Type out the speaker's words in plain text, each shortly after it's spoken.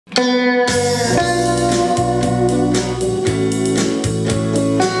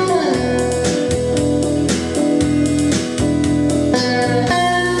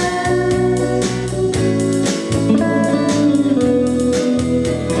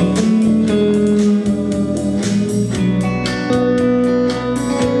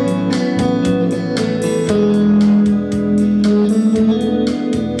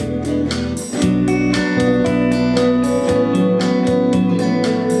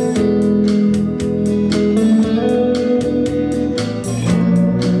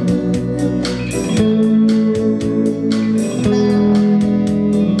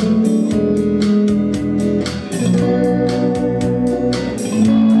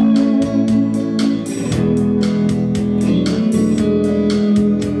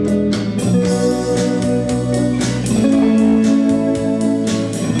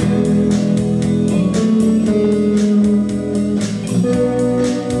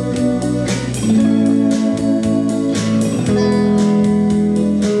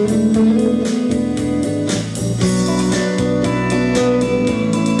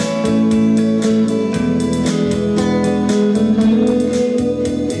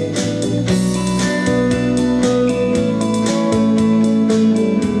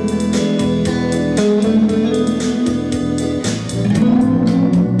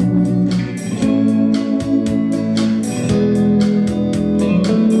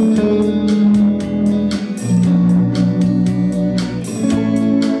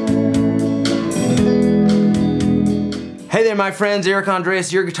my friends, Eric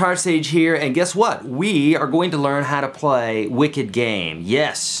Andreas, YourGuitarSage here, and guess what? We are going to learn how to play Wicked Game.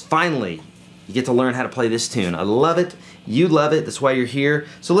 Yes, finally, you get to learn how to play this tune. I love it, you love it, that's why you're here.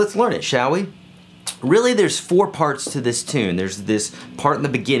 So let's learn it, shall we? Really, there's 4 parts to this tune. There's this part in the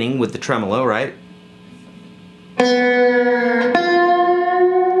beginning with the tremolo, right?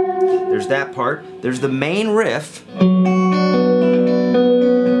 There's that part. There's the main riff.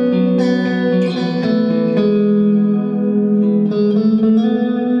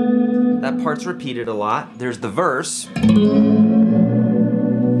 That part's repeated a lot. There's the verse.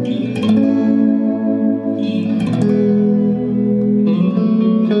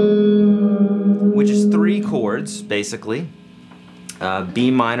 Which is 3 chords, basically.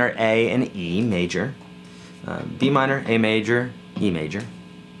 B minor, A, and E major. B minor, A major, E major.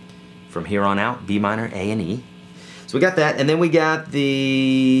 From here on out, B minor, A, and E. So we got that, and then we got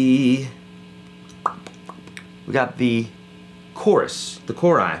the chorus, the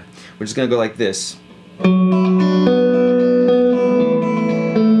chori. We're just gonna go like this.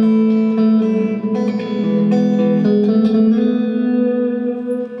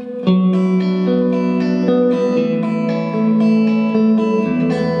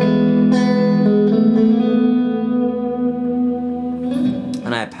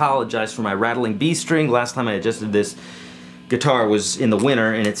 And I apologize for my rattling B string. Last time I adjusted this guitar was in the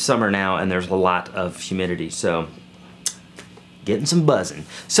winter, and it's summer now, and there's a lot of humidity, so getting some buzzing.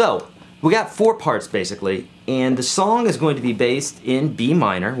 So we got 4 parts basically, and the song is going to be based in B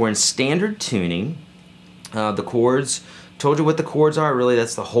minor. We're in standard tuning. The chords, told you what the chords are. Really,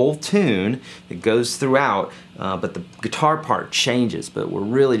 that's the whole tune. It goes throughout, but the guitar part changes, but we're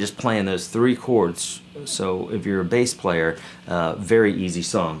really just playing those 3 chords. So if you're a bass player, very easy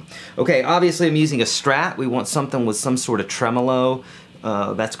song. Okay, obviously I'm using a Strat. We want something with some sort of tremolo.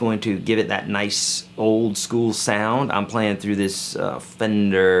 That's going to give it that nice old school sound. I'm playing through this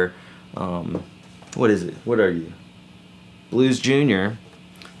Fender, what is it? What are you? Blues Junior.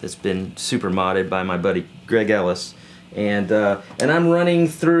 That's been super modded by my buddy Greg Ellis. And I'm running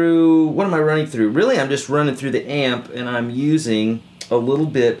through, what am I running through? Really, I'm just running through the amp, and I'm using a little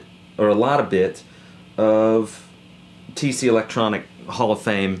bit, or a lot of bit, of TC Electronic Hall of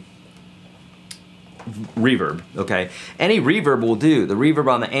Fame reverb, okay? Any reverb will do. The reverb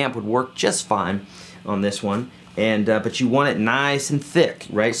on the amp would work just fine on this one, and but you want it nice and thick,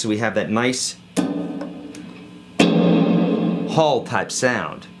 right? So we have that nice hall type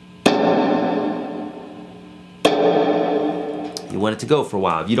sound. You want it to go for a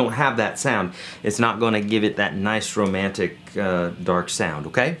while. If you don't have that sound, it's not going to give it that nice romantic dark sound,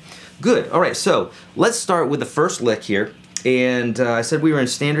 okay? Good. All right, so let's start with the first lick here. And I said we were in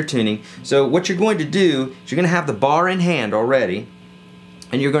standard tuning. So what you're going to do is you're going to have the bar in hand already,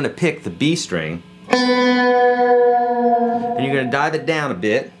 and you're going to pick the B string, and you're going to dive it down a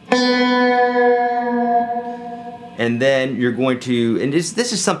bit, and then you're going to, and this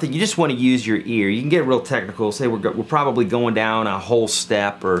is something you just want to use your ear. You can get real technical. Say we're probably going down a whole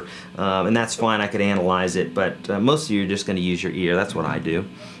step, or and that's fine. I could analyze it, but most of you are just going to use your ear. That's what I do.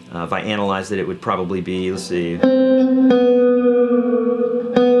 If I analyzed it, it would probably be, let's see,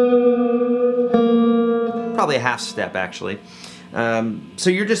 probably a half step actually. So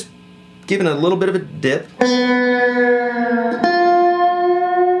you're just giving a little bit of a dip,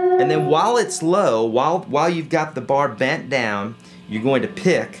 and then while it's low, while you've got the bar bent down, you're going to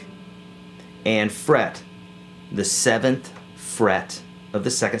pick and fret the 7th fret of the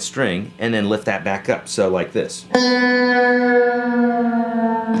 2nd string, and then lift that back up. So like this.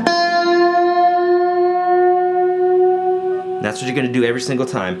 That's what you're going to do every single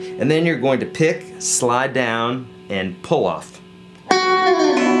time. And then you're going to pick, slide down, and pull off.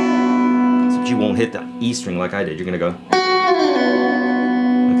 Except you won't hit the E string like I did. You're going to go.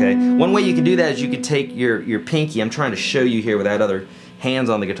 Okay. One way you can do that is you could take your pinky. I'm trying to show you here without other hands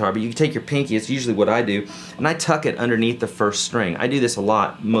on the guitar, but you can take your pinky. It's usually what I do, and I tuck it underneath the 1st string. I do this a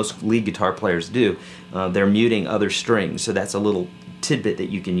lot. Most lead guitar players do. They're muting other strings, so that's a little tidbit that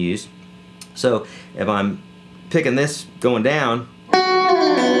you can use. So if I'm picking this going down,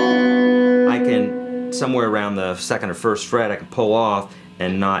 I can, somewhere around the 2nd or 1st fret, I can pull off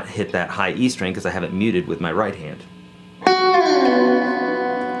and not hit that high E string because I have it muted with my right hand.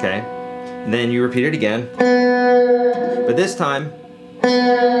 Okay, and then you repeat it again, but this time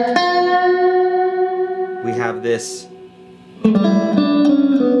we have this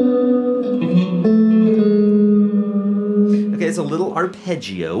okay, it's a little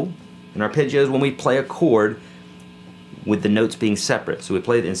arpeggio, and arpeggio is when we play a chord with the notes being separate. So we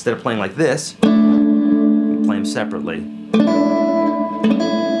play, instead of playing like this, we play them separately.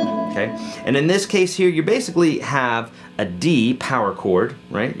 Okay, okay? And in this case here, you basically have a D power chord,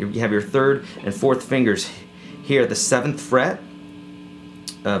 right? You have your 3rd and 4th fingers here at the 7th fret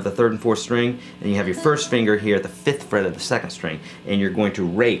of the 3rd and 4th string, and you have your 1st finger here at the 5th fret of the 2nd string, and you're going to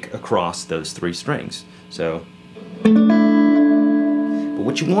rake across those 3 strings. So, but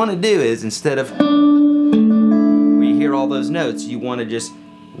what you want to do is, instead of where you hear all those notes, you want to just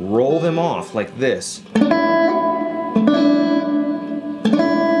roll them off like this.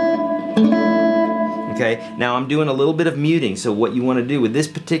 Okay, now I'm doing a little bit of muting, so what you want to do with this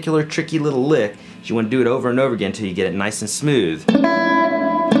particular tricky little lick is you want to do it over and over again until you get it nice and smooth.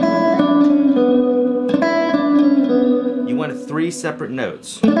 You want 3 separate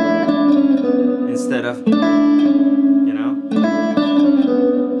notes instead of, you know,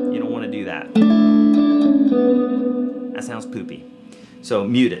 you don't want to do that. That sounds poopy. So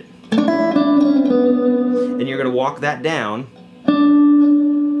mute it. And you're going to walk that down.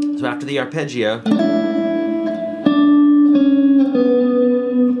 So after the arpeggio,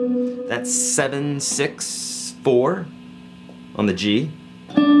 that's 7, 6, 4 on the G.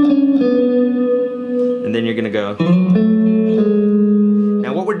 And then you're going to go.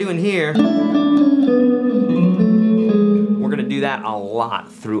 Now what we're doing here, we're going to do that a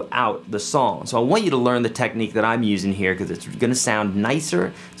lot throughout the song. So I want you to learn the technique that I'm using here, because it's going to sound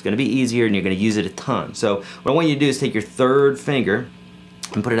nicer, it's going to be easier, and you're going to use it a ton. So what I want you to do is take your 3rd finger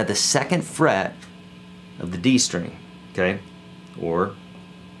and put it at the 2nd fret of the D string, okay? Or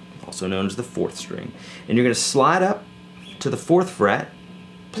also known as the 4th string. And you're going to slide up to the 4th fret,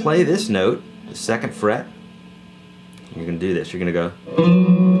 play this note, the 2nd fret. You're going to do this. You're going to go.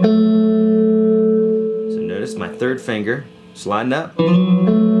 So notice my 3rd finger sliding up, and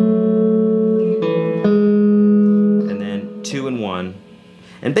then 2 and 1.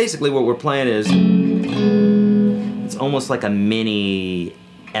 And basically what we're playing is, it's almost like a mini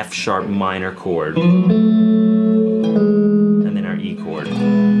F sharp minor chord, and then our E chord.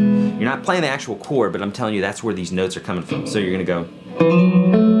 You're not playing the actual chord, but I'm telling you that's where these notes are coming from. So you're going to go.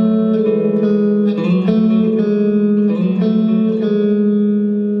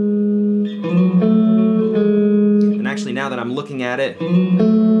 And actually, now that I'm looking at it,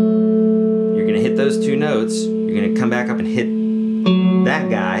 you're going to hit those 2 notes. You're going to come back up and hit that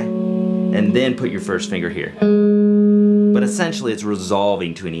guy, and then put your 1st finger here. But essentially it's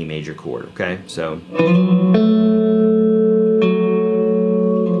resolving to an E major chord, okay? So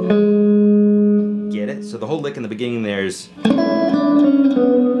get it? So the whole lick in the beginning there is,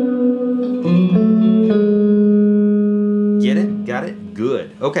 get it? Got it?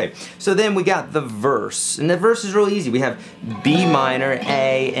 Good. Okay, so then we got the verse, and the verse is real easy. We have B minor,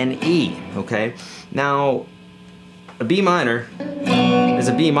 A, and E, okay? Now, a B minor is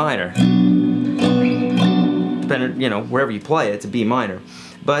a B minor. Depending, you know, wherever you play it, it's a B minor.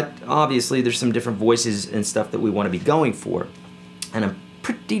 But obviously there's some different voices and stuff that we want to be going for. And I'm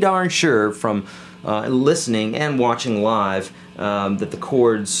pretty darn sure from listening and watching live that the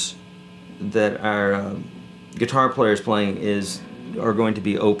chords that our guitar player is playing are going to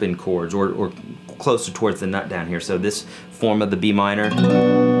be open chords, or closer towards the nut down here. So this form of the B minor,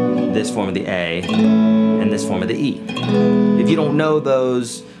 this form of the A, and this form of the E. If you don't know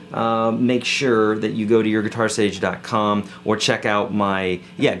those, make sure that you go to YourGuitarSage.com, or check out my,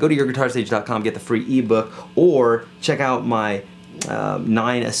 go to YourGuitarSage.com, get the free ebook, or check out my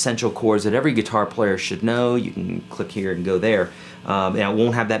 9 essential chords that every guitar player should know. You can click here and go there. And I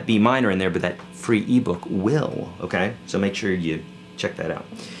won't have that B minor in there, but that free ebook will, okay? So make sure you check that out.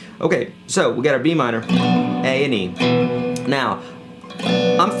 Okay, so we got our B minor, A, and E. Now,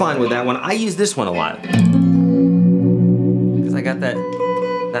 I'm fine with that one. I use this one a lot, because I got that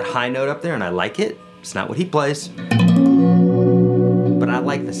high note up there and I like it. It's not what he plays, but I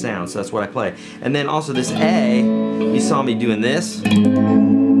like the sound, so that's what I play. And then also this A, you saw me doing this.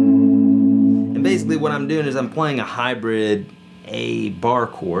 And basically what I'm doing is I'm playing a hybrid A bar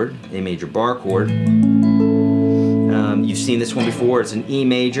chord, A major bar chord. You've seen this one before. It's an E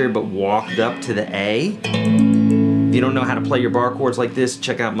major but walked up to the A. If you don't know how to play your bar chords like this,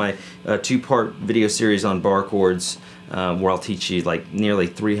 check out my 2-part video series on bar chords, where I'll teach you like nearly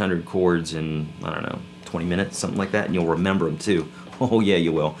 300 chords in, I don't know, 20 minutes, something like that, and you'll remember them too. Oh yeah,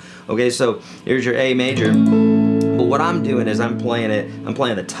 you will. Okay, so here's your A major. But what I'm doing is I'm playing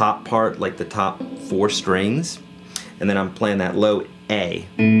the top part, like the top 4 strings, and then I'm playing that low A,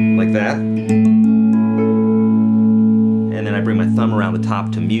 like that. And then I bring my thumb around the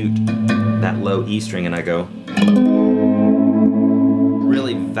top to mute that low E string, and I go.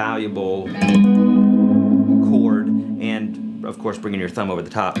 Really valuable chord, and a of course, bringing your thumb over the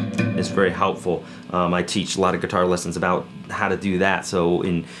top is very helpful. I teach a lot of guitar lessons about how to do that. So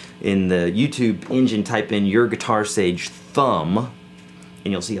in the YouTube engine, type in YourGuitarSage thumb,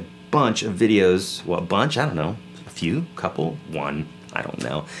 and you'll see a bunch of videos. Well, a bunch, I don't know, a few, couple, one, I don't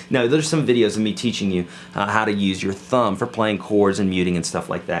know. No, there's some videos of me teaching you how to use your thumb for playing chords and muting and stuff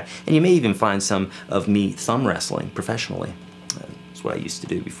like that. And you may even find some of me thumb wrestling professionally. That's what I used to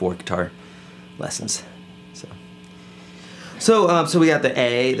do before guitar lessons. So we got the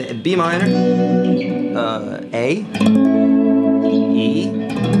A, the B minor, A, E,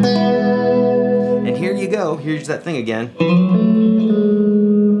 and here you go. Here's that thing again.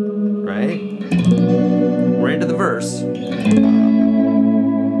 Right? We're into the verse.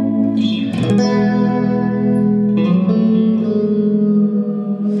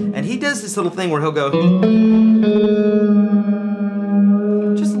 And he does this little thing where he'll go,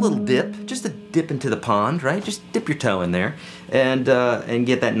 just a little dip, just a dip into the pond, right? Just dip your toe in there and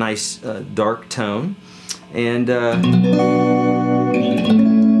get that nice dark tone. And does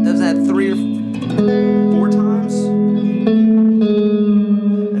that 3 or 4 times.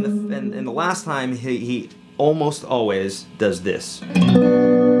 And the last time he almost always does this.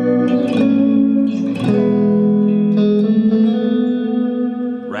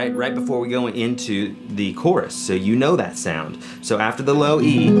 Right before we go into the chorus, so you know that sound. So after the low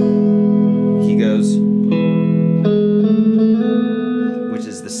E, he goes, which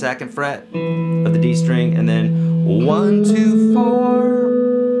is the 2nd fret of the D string, and then 1, 2,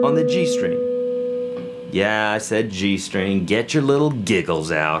 4 on the G string. Yeah, I said G string. Get your little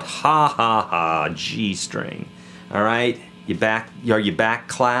giggles out. Ha ha ha, G string. All right, you back? Are you back,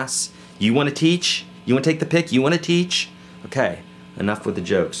 class? You want to teach? You want to take the pick? You want to teach? Okay. Enough with the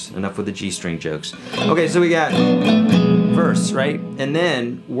jokes. Enough with the G string jokes. Okay, so we got verse, right? And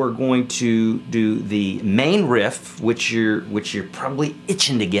then we're going to do the main riff, which you're probably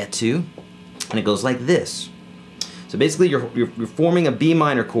itching to get to, and it goes like this. So basically, you're forming a B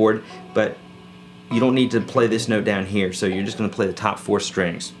minor chord, but you don't need to play this note down here. So you're just going to play the top 4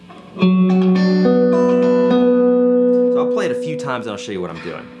 strings. So I'll play it a few times, and I'll show you what I'm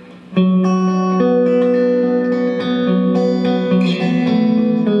doing.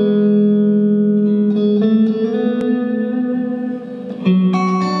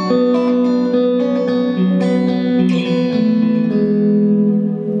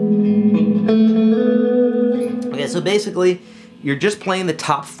 So basically, you're just playing the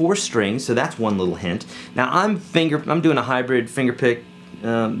top 4 strings, so that's one little hint. Now I'm doing a hybrid finger pick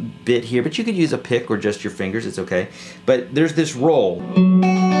bit here, but you could use a pick or just your fingers, it's okay. But there's this roll.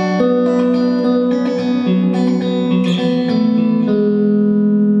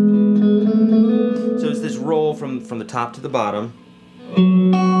 So it's this roll from the top to the bottom.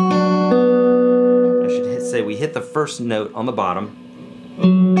 I should say we hit the first note on the bottom.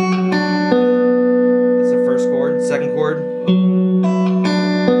 2nd chord,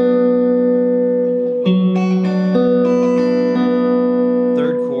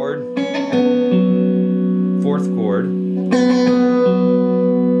 3rd chord, 4th chord,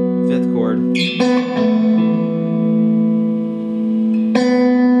 5th chord.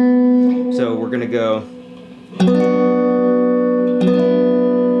 So we're going to go.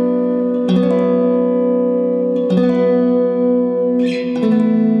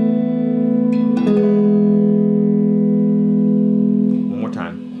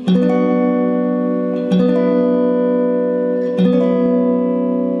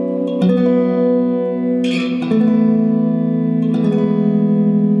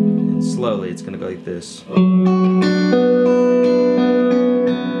 And slowly it's going to go like this.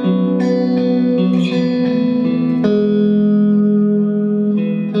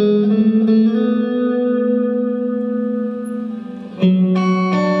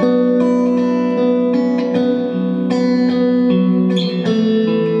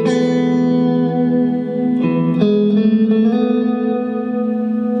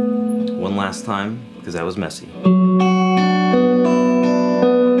 One last time, because that was messy.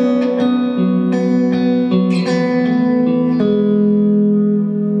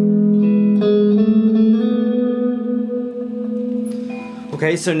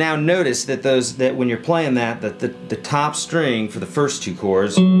 Okay, so now notice that when you're playing that the top string for the first 2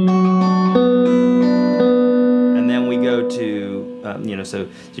 chords, and then we go to so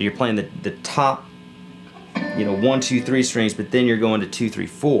you're playing the top 1, 2, 3 strings, but then you're going to 2, 3,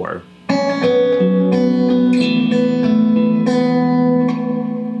 4.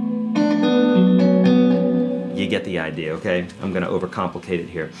 You get the idea, okay? I'm going to overcomplicate it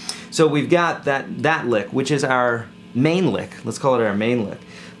here. So we've got that lick, which is our main lick. Let's call it our main lick.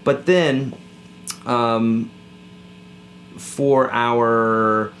 But then, for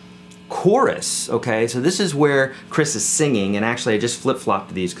our chorus, okay? So this is where Chris is singing, and actually I just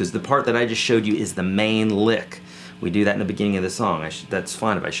flip-flopped these because the part that I just showed you is the main lick. We do that in the beginning of the song. That's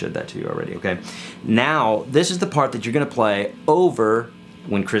fine if I showed that to you already, okay? Now, this is the part that you're gonna play over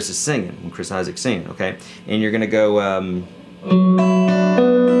when Chris is singing, when Chris Isaac's singing, okay? And you're gonna go,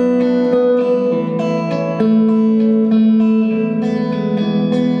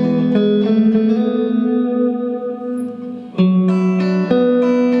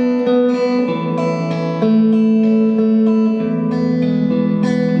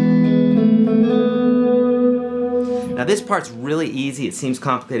 Now this part's really easy. It seems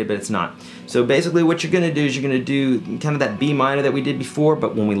complicated, but it's not. So basically what you're gonna do is you're gonna do kind of that B minor that we did before,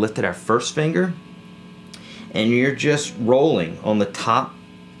 but when we lifted our first finger, and you're just rolling on the top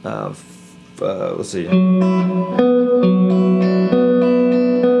of, let's see.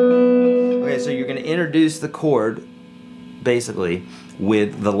 Okay, so you're gonna introduce the chord, basically,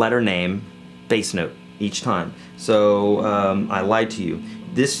 with the letter name, bass note, each time. So, I lied to you.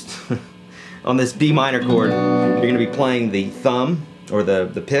 This, on this B minor chord, you're going to be playing the thumb, or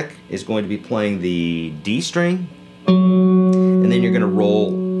the pick is going to be playing the D string, and then you're going to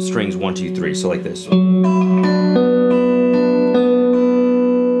roll strings 1, 2, 3, so like this. Then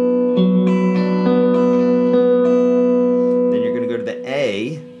you're going to go to the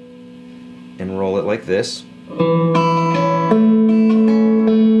A and roll it like this.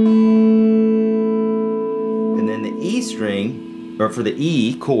 And then the E string, or for the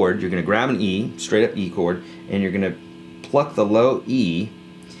E chord, you're going to grab an E, straight up E chord, and you're going to pluck the low E,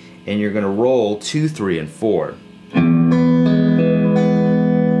 and you're going to roll 2, 3, and 4.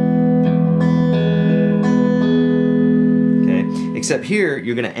 Okay, except here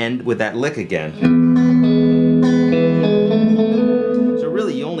you're going to end with that lick again. So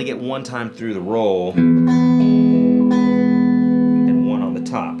really you only get one time through the roll, and one on the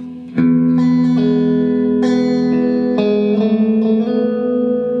top.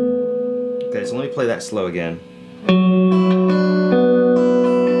 So let me play that slow again.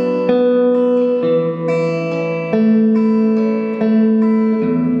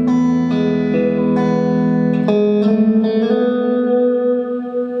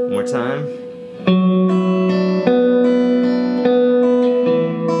 One more time.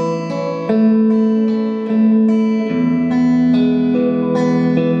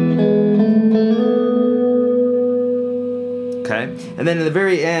 Okay, and then at the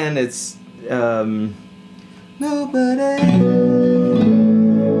very end it's nobody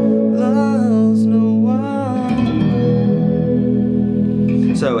loves no one.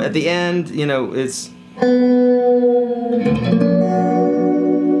 So at the end, you know, it's.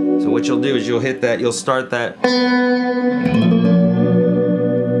 So what you'll do is you'll hit that, you'll start that.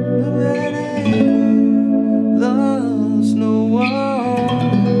 Nobody loves no one.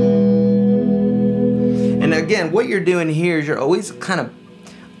 And again, what you're doing here is you're always kind of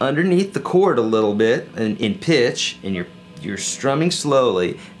underneath the chord a little bit in pitch, and you're strumming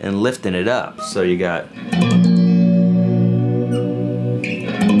slowly and lifting it up. So you got.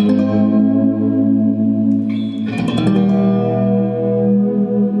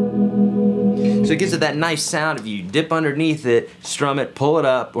 So it gives it that nice sound if you dip underneath it, strum it, pull it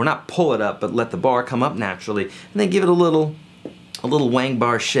up, or not pull it up, but let the bar come up naturally, and then give it a little wang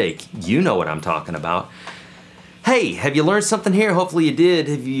bar shake. You know what I'm talking about. Hey, have you learned something here? Hopefully you did.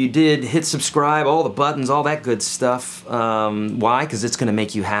 If you did, hit subscribe, all the buttons, all that good stuff. Why? Because it's going to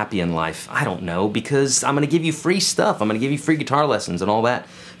make you happy in life. I don't know, because I'm going to give you free stuff. I'm going to give you free guitar lessons and all that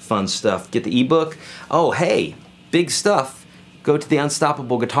fun stuff. Get the ebook. Oh, hey, big stuff. Go to the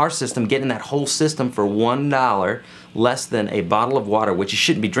Unstoppable Guitar System, get in that whole system for $1, less than a bottle of water, which you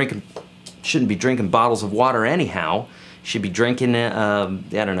shouldn't be drinking bottles of water anyhow. Should be drinking, I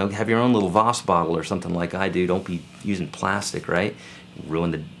don't know, have your own little Voss bottle or something like I do. Don't be using plastic, right? Ruin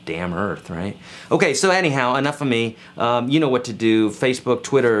the damn earth, right? Okay, so anyhow, enough of me. You know what to do. Facebook,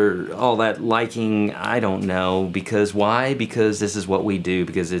 Twitter, all that liking, I don't know. Because why? Because this is what we do.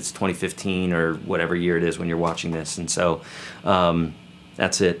 Because it's 2015 or whatever year it is when you're watching this. And so,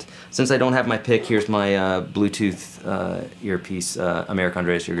 that's it. Since I don't have my pick, here's my Bluetooth earpiece. Americ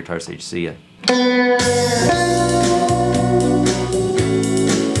Andreas, your Guitar Sage. See ya.